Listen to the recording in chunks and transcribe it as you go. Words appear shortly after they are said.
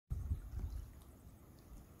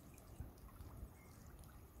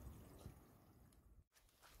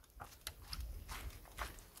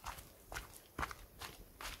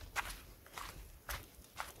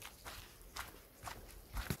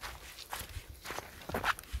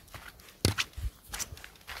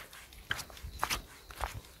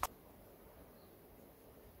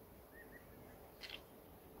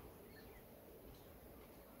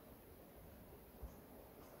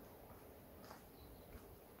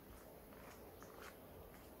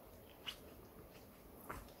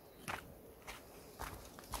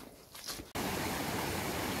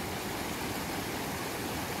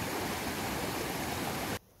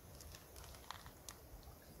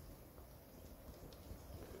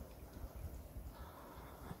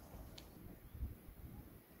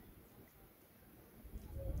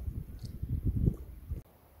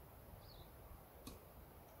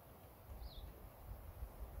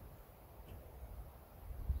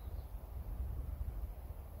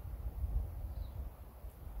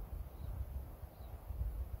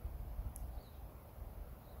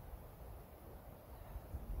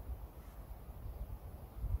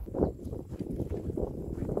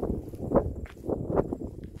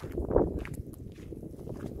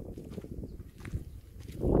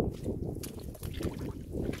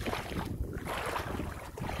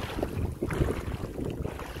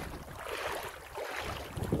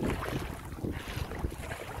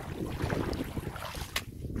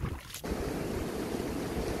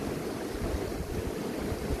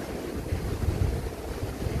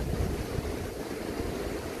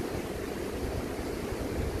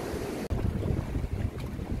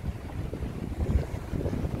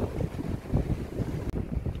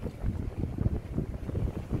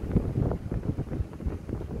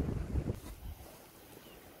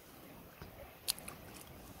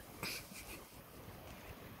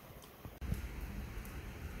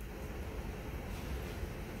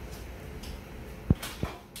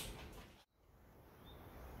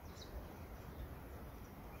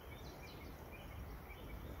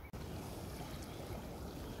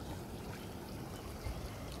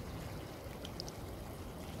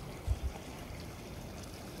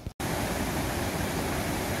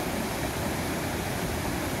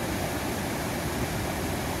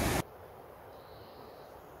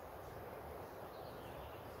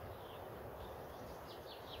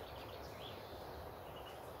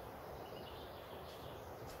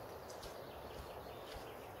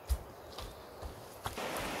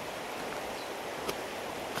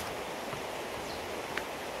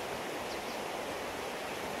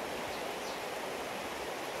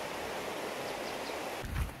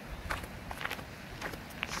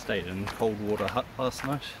stayed in Coldwater Hut last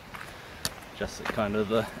night, just at kind of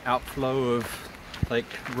the outflow of Lake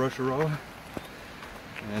Rotorua,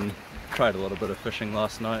 and tried a little bit of fishing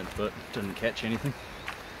last night but didn't catch anything,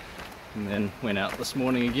 and then went out this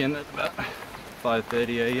morning again at about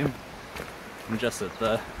 5:30 AM and just at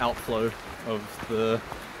the outflow of the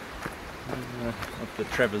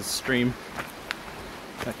Travers stream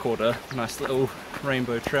I caught a nice little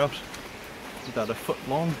rainbow trout, about a foot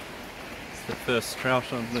long. It's the first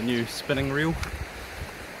trout on the new spinning reel,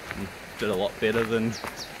 and did a lot better than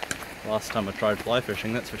last time I tried fly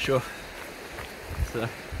fishing, that's for sure. So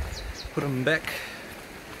put them back.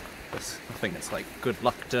 I think it's like good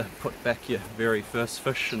luck to put back your very first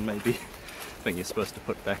fish, and maybe I think you're supposed to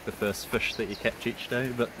put back the first fish that you catch each day,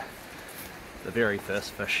 but the very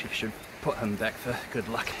first fish you should put him back for good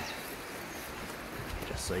luck,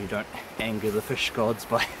 just so you don't anger the fish gods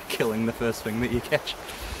by killing the first thing that you catch.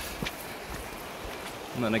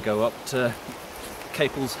 I'm gonna go up to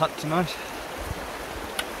Capel's hut tonight.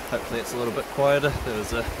 Hopefully it's a little bit quieter. There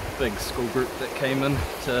was a big school group that came in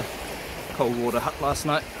to Coldwater Hut last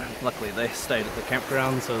night. Luckily they stayed at the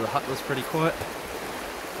campground, so the hut was pretty quiet.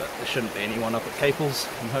 But there shouldn't be anyone up at Capel's,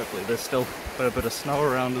 and hopefully there's still a bit of snow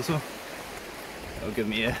around as well. It'll give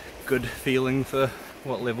me a good feeling for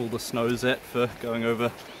what level the snow's at for going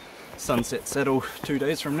over Sunset Saddle 2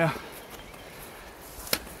 days from now.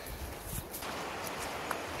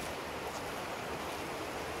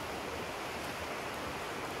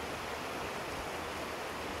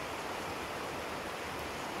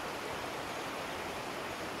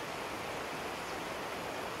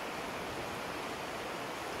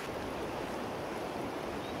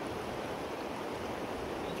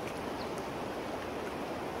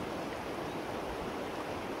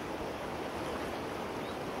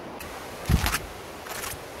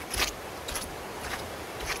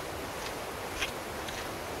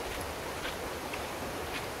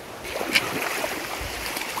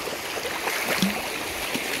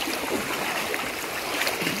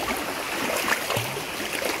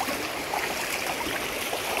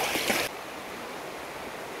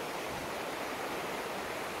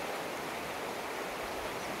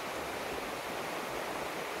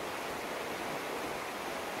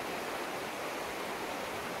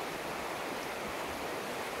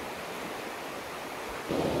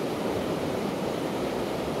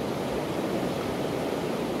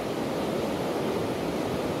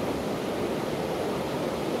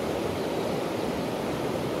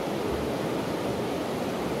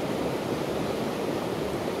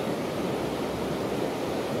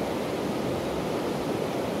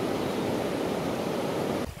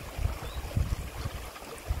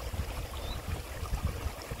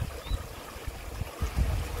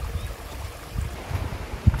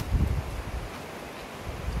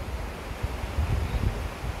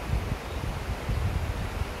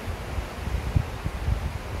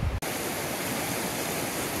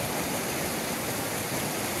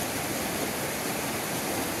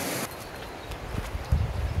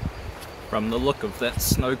 From the look of that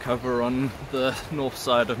snow cover on the north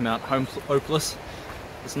side of Mount Hopeless,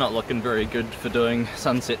 it's not looking very good for doing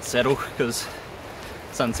Sunset Saddle, because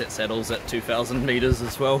Sunset Saddle's at 2,000 meters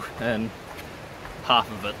as well, and half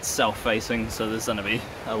of it's south-facing, so there's going to be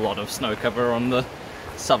a lot of snow cover on the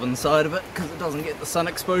southern side of it because it doesn't get the sun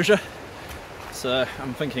exposure. So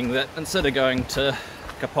I'm thinking that instead of going to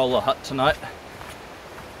Kapola Hut tonight,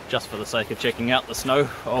 just for the sake of checking out the snow,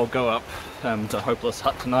 I'll go up to Hopeless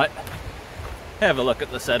Hut tonight, have a look at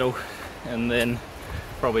the saddle, and then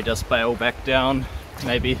probably just bail back down,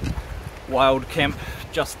 maybe wild camp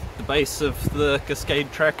just the base of the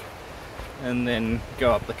Cascade track, and then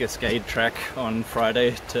go up the Cascade track on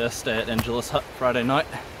Friday to stay at Angelus Hut Friday night,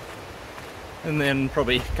 and then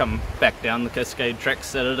probably come back down the Cascade track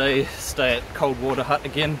Saturday, stay at Coldwater Hut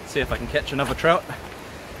again, see if I can catch another trout,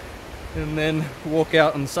 and then walk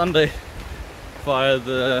out on Sunday via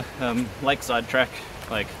the Lakeside track,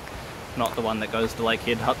 like not the one that goes to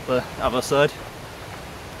Lakehead Hut, the other side.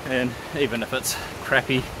 And even if it's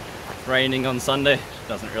crappy raining on Sunday, it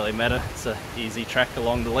doesn't really matter, it's an easy track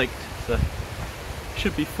along the lake, so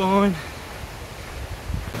should be fine.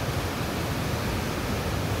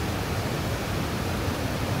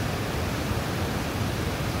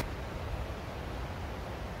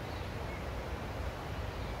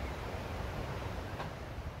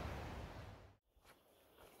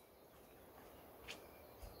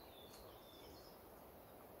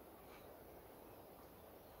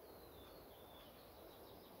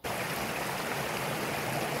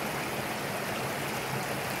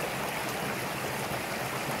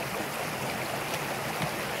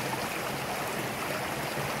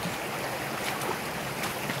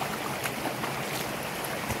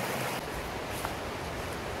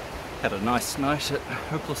 Had a nice night at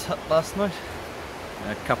Hopeless Hut last night.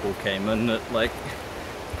 A couple came in at like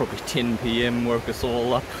probably 10 PM, woke us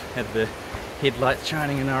all up, had the headlights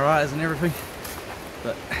shining in our eyes and everything.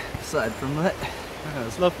 But aside from that, it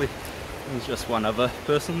was lovely. There was just one other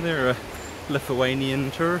person there, a Lithuanian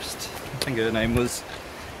tourist. I think her name was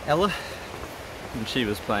Ella, and she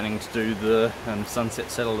was planning to do the sunset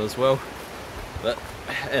saddle as well. But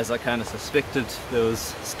as I kind of suspected, there was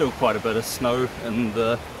still quite a bit of snow in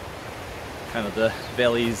the kind of the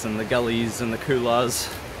valleys and the gullies and the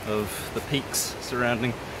couloirs of the peaks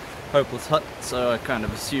surrounding Hopeless Hut, so I kind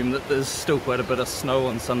of assume that there's still quite a bit of snow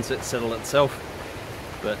on Sunset Saddle itself.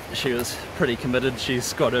 But she was pretty committed.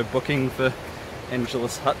 She's got her booking for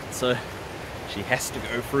Angelus Hut, so she has to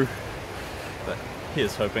go through. But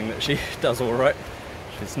here's hoping that she does alright.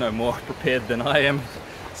 She's no more prepared than I am.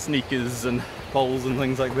 Sneakers and poles and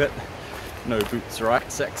things like that. No boots or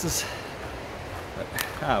ice axes. But,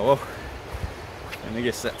 well. And I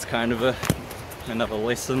guess that's kind of another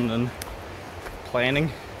lesson in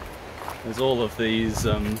planning. There's all of these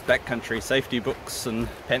backcountry safety books and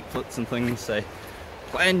pamphlets and things say,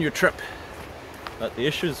 plan your trip. But the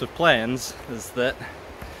issues with plans is that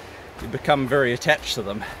you become very attached to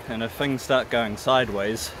them, and if things start going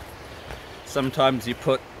sideways, sometimes you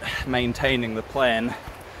put maintaining the plan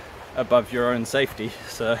above your own safety.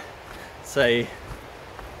 So say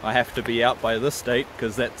I have to be out by this date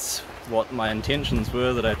because that's what my intentions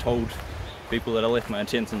were, that I told people that I left my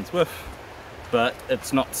intentions with, but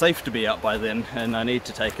it's not safe to be out by then and I need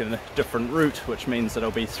to take a different route, which means that I'll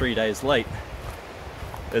be 3 days late.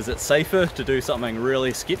 Is it safer to do something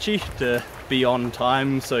really sketchy to be on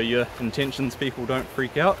time so your intentions people don't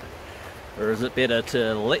freak out? Or is it better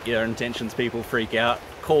to let your intentions people freak out,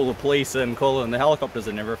 call the police and call in the helicopters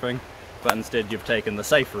and everything, but instead you've taken the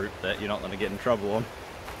safe route that you're not going to get in trouble on?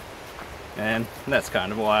 And that's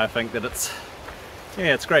kind of why I think that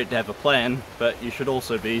it's great to have a plan, but you should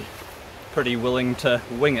also be pretty willing to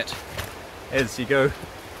wing it as you go,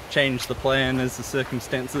 change the plan as the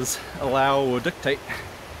circumstances allow or dictate.